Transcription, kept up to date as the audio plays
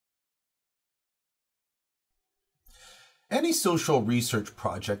Any social research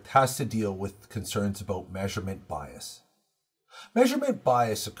project has to deal with concerns about measurement bias. Measurement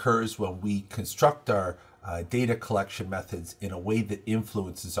bias occurs when we construct our data collection methods in a way that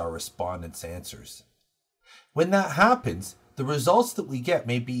influences our respondents' answers. When that happens, the results that we get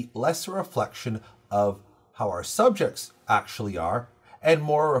may be less a reflection of how our subjects actually are and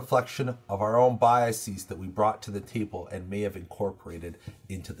more a reflection of our own biases that we brought to the table and may have incorporated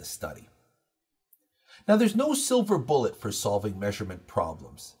into the study. Now, there's no silver bullet for solving measurement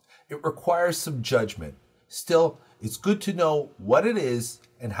problems. It requires some judgment. Still, it's good to know what it is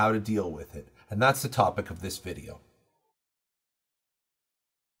and how to deal with it. And that's the topic of this video.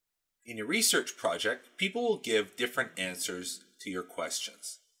 In your research project, people will give different answers to your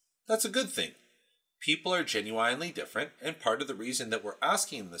questions. That's a good thing. People are genuinely different, and part of the reason that we're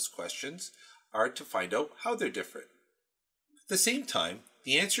asking these questions are to find out how they're different. At the same time,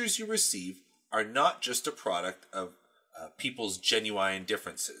 the answers you receive are not just a product of people's genuine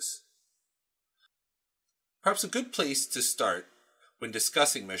differences. Perhaps a good place to start when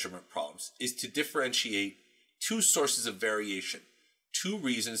discussing measurement problems is to differentiate two sources of variation, two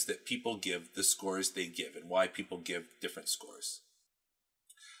reasons that people give the scores they give and why people give different scores.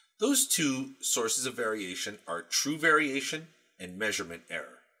 Those two sources of variation are true variation and measurement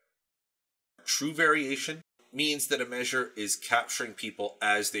error. True variation means that a measure is capturing people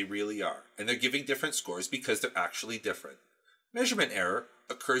as they really are, and they're giving different scores because they're actually different. Measurement error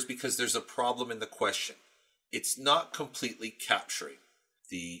occurs because there's a problem in the question. It's not completely capturing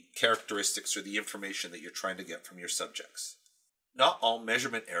the characteristics or the information that you're trying to get from your subjects. Not all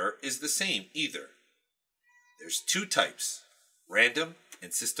measurement error is the same either. There's two types, random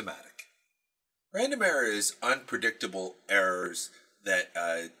and systematic. Random error is unpredictable errors that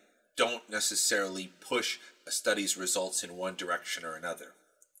don't necessarily push a study's results in one direction or another.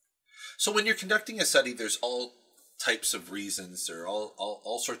 So when you're conducting a study, there's all types of reasons or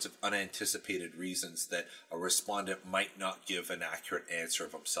all sorts of unanticipated reasons that a respondent might not give an accurate answer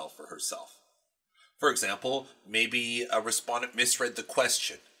of himself or herself. For example, maybe a respondent misread the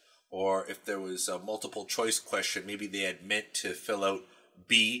question, or if there was a multiple choice question, maybe they had meant to fill out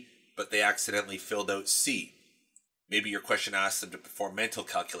B, but they accidentally filled out C. Maybe your question asked them to perform mental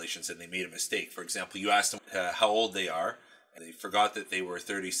calculations and they made a mistake. For example, you asked them how old they are, and they forgot that they were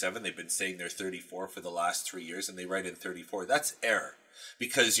 37. They've been saying they're 34 for the last 3 years, and they write in 34. That's error,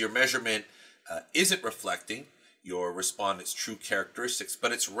 because your measurement isn't reflecting your respondent's true characteristics,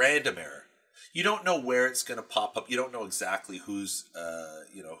 but it's random error. You don't know where it's going to pop up. You don't know exactly who's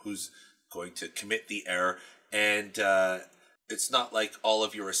going to commit the error, and it's not like all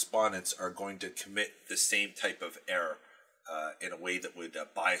of your respondents are going to commit the same type of error in a way that would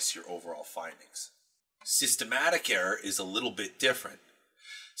bias your overall findings. Systematic error is a little bit different.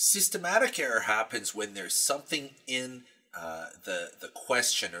 Systematic error happens when there's something in the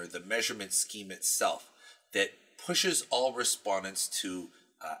question or the measurement scheme itself that pushes all respondents to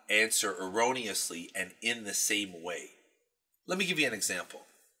answer erroneously and in the same way. Let me give you an example.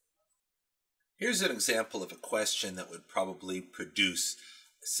 Here's an example of a question that would probably produce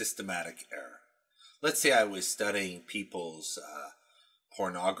systematic error. Let's say I was studying people's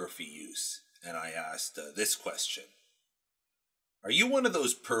pornography use, and I asked this question. Are you one of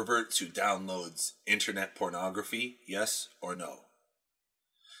those perverts who downloads internet pornography? Yes or no?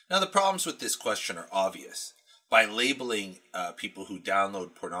 Now, the problems with this question are obvious. By labeling people who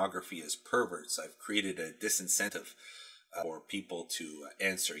download pornography as perverts, I've created a disincentive for people to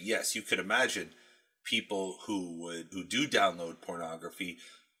answer yes. You could imagine people who do download pornography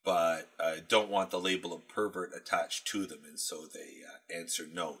but don't want the label of pervert attached to them, and so they answer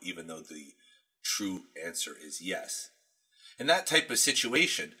no, even though the true answer is yes. In that type of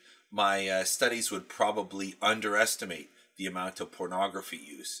situation, my studies would probably underestimate the amount of pornography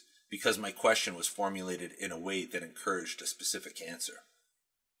use because my question was formulated in a way that encouraged a specific answer.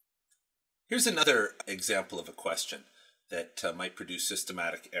 Here's another example of a question that might produce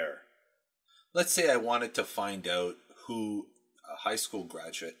systematic error. Let's say I wanted to find out who a high school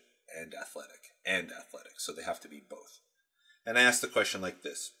graduate and athletic, so they have to be both. And I asked the question like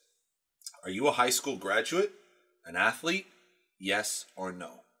this. Are you a high school graduate, an athlete, yes or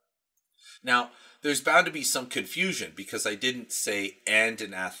no? Now, there's bound to be some confusion because I didn't say and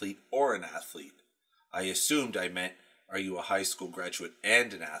an athlete or an athlete. I assumed I meant, are you a high school graduate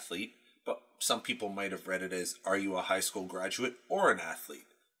and an athlete? But some people might have read it as, are you a high school graduate or an athlete?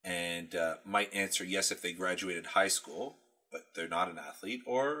 And might answer yes if they graduated high school, but they're not an athlete,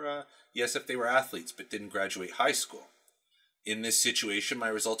 or yes if they were athletes but didn't graduate high school. In this situation, my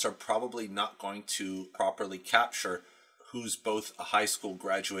results are probably not going to properly capture who's both a high school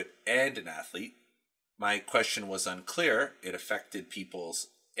graduate and an athlete. my question was unclear, it affected people's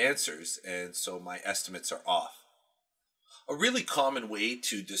answers, and so my estimates are off. A really common way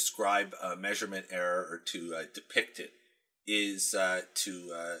to describe a measurement error or to depict it is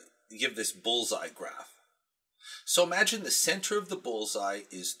to give this bullseye graph. So imagine the center of the bullseye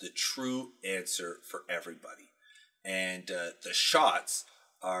is the true answer for everybody. And the shots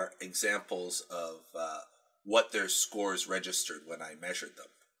are examples of what their scores registered when I measured them.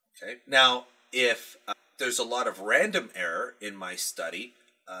 Okay. Now, if there's a lot of random error in my study,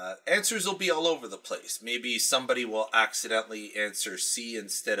 answers will be all over the place. Maybe somebody will accidentally answer C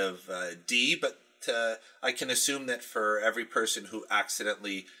instead of D, but I can assume that for every person who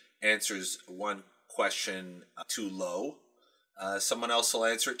accidentally answers one question too low, someone else will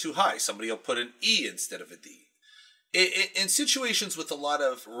answer it too high. Somebody will put an E instead of a D. In situations with a lot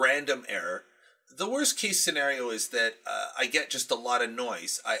of random error, the worst case scenario is that I get just a lot of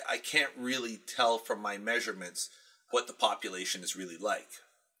noise. I can't really tell from my measurements what the population is really like.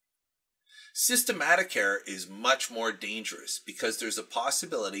 Systematic error is much more dangerous because there's a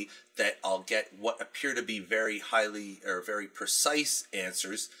possibility that I'll get what appear to be very highly or very precise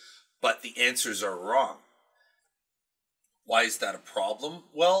answers, but the answers are wrong. Why is that a problem?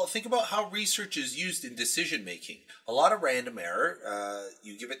 Well, think about how research is used in decision making. A lot of random error,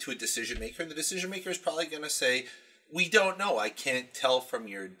 you give it to a decision maker, and the decision maker is probably going to say, we don't know, I can't tell from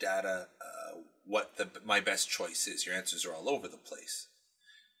your data what my best choice is. Your answers are all over the place.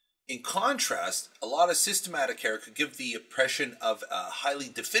 In contrast, a lot of systematic error could give the impression of a highly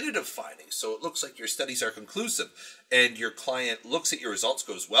definitive finding. So it looks like your studies are conclusive, and your client looks at your results,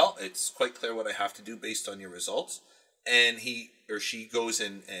 goes, well, it's quite clear what I have to do based on your results. And he or she goes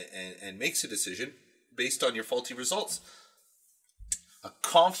and makes a decision based on your faulty results. A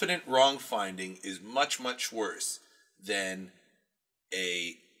confident wrong finding is much, much worse than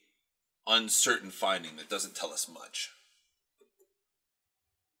a uncertain finding that doesn't tell us much.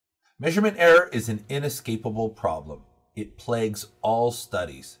 Measurement error is an inescapable problem. It plagues all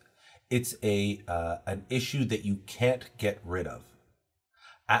studies. It's an issue that you can't get rid of.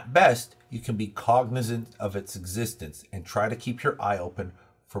 At best, you can be cognizant of its existence and try to keep your eye open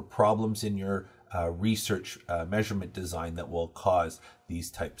for problems in your research measurement design that will cause these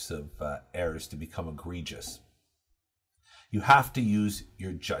types of errors to become egregious. You have to use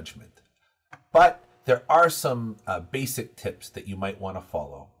your judgment. But there are some basic tips that you might want to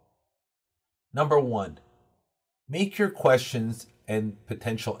follow. Number 1, make your questions and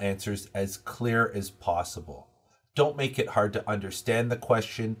potential answers as clear as possible. Don't make it hard to understand the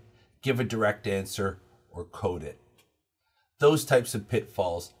question, give a direct answer, or code it. Those types of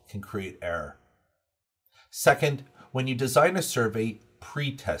pitfalls can create error. Second, when you design a survey,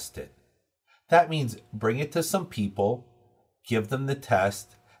 pre-test it. That means bring it to some people, give them the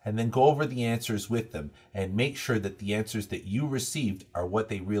test, and then go over the answers with them and make sure that the answers that you received are what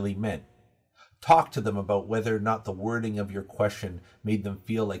they really meant. Talk to them about whether or not the wording of your question made them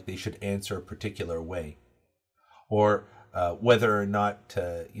feel like they should answer a particular way, or whether or not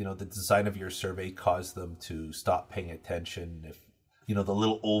the design of your survey caused them to stop paying attention, if the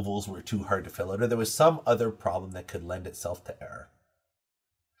little ovals were too hard to fill out, or there was some other problem that could lend itself to error.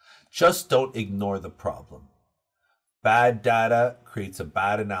 Just don't ignore the problem. Bad data creates a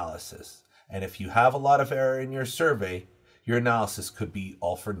bad analysis, and if you have a lot of error in your survey, your analysis could be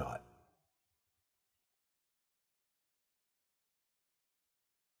all for naught.